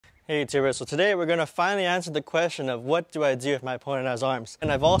Hey YouTubers, so today we're going to finally answer the question of what do I do if my opponent has arms.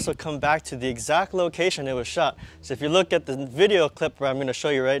 And I've also come back to the exact location it was shot. So if you look at the video clip where I'm going to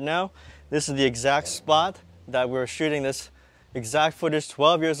show you right now, this is the exact spot that we were shooting this exact footage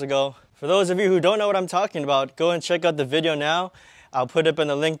 12 years ago. For those of you who don't know what I'm talking about, go and check out the video now. I'll put up in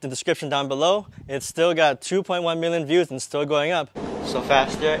the link in the description down below. It's still got 2.1 million views and still going up. So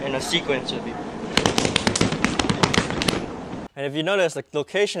fast there in a sequence would be. And if you notice, the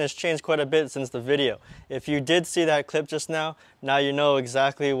location has changed quite a bit since the video. If you did see that clip just now you know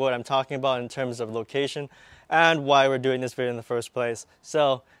exactly what I'm talking about in terms of location and why we're doing this video in the first place.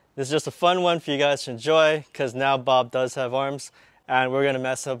 So this is just a fun one for you guys to enjoy because now Bob does have arms and we're going to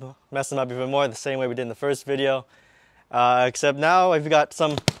mess them up even more the same way we did in the first video. Except now we've got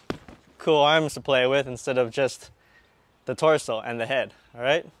some cool arms to play with instead of just the torso and the head, all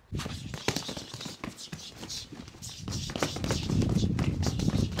right?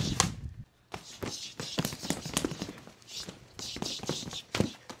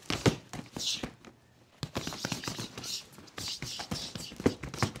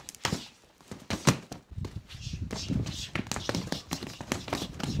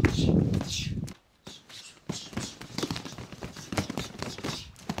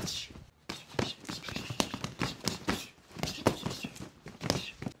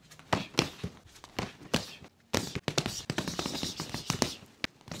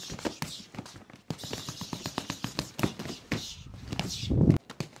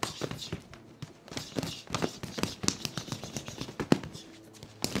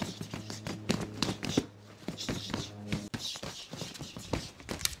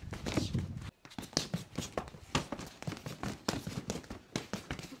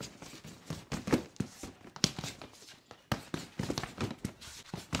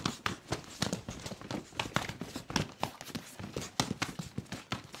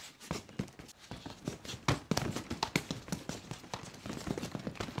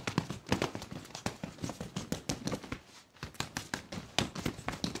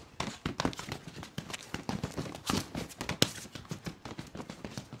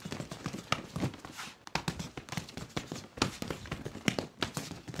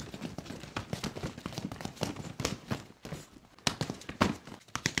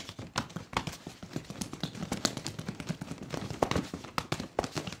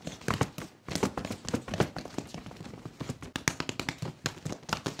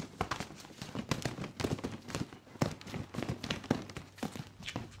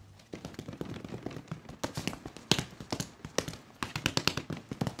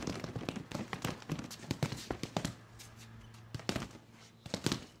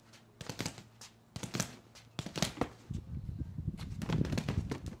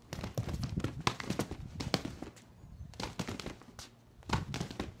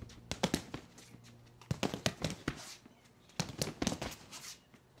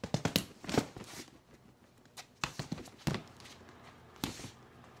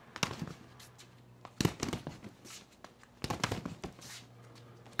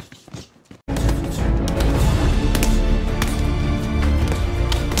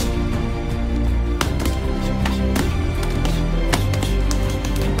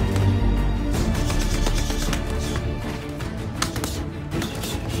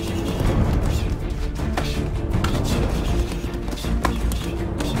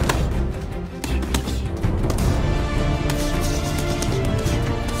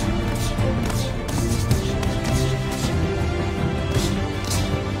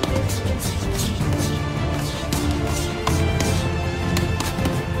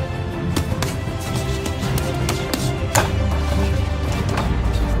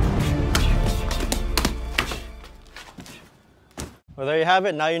 Well, there you have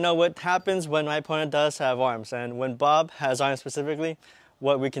it. Now you know what happens when my opponent does have arms, and when Bob has arms specifically,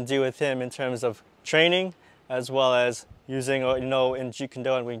 what we can do with him in terms of training, as well as using, in Jeet Kune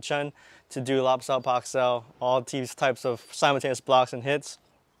Do and Wing Chun to do lop style, pak style, all these types of simultaneous blocks and hits,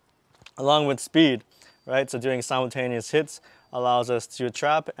 along with speed, right? So doing simultaneous hits allows us to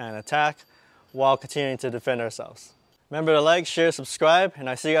trap and attack while continuing to defend ourselves. Remember to like, share, subscribe, and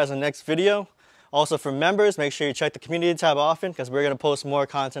I'll see you guys in the next video. Also for members, make sure you check the community tab often because we're going to post more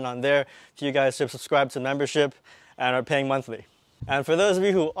content on there for you guys to subscribe to membership and are paying monthly. And for those of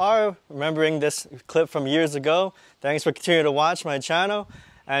you who are remembering this clip from years ago, thanks for continuing to watch my channel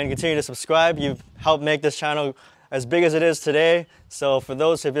and continue to subscribe. You've helped make this channel as big as it is today. So for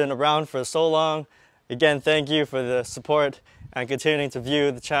those who have been around for so long, again, thank you for the support and continuing to view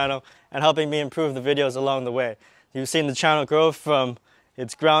the channel and helping me improve the videos along the way. You've seen the channel grow from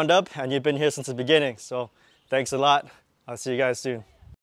its ground up and you've been here since the beginning. So thanks a lot. I'll see you guys soon.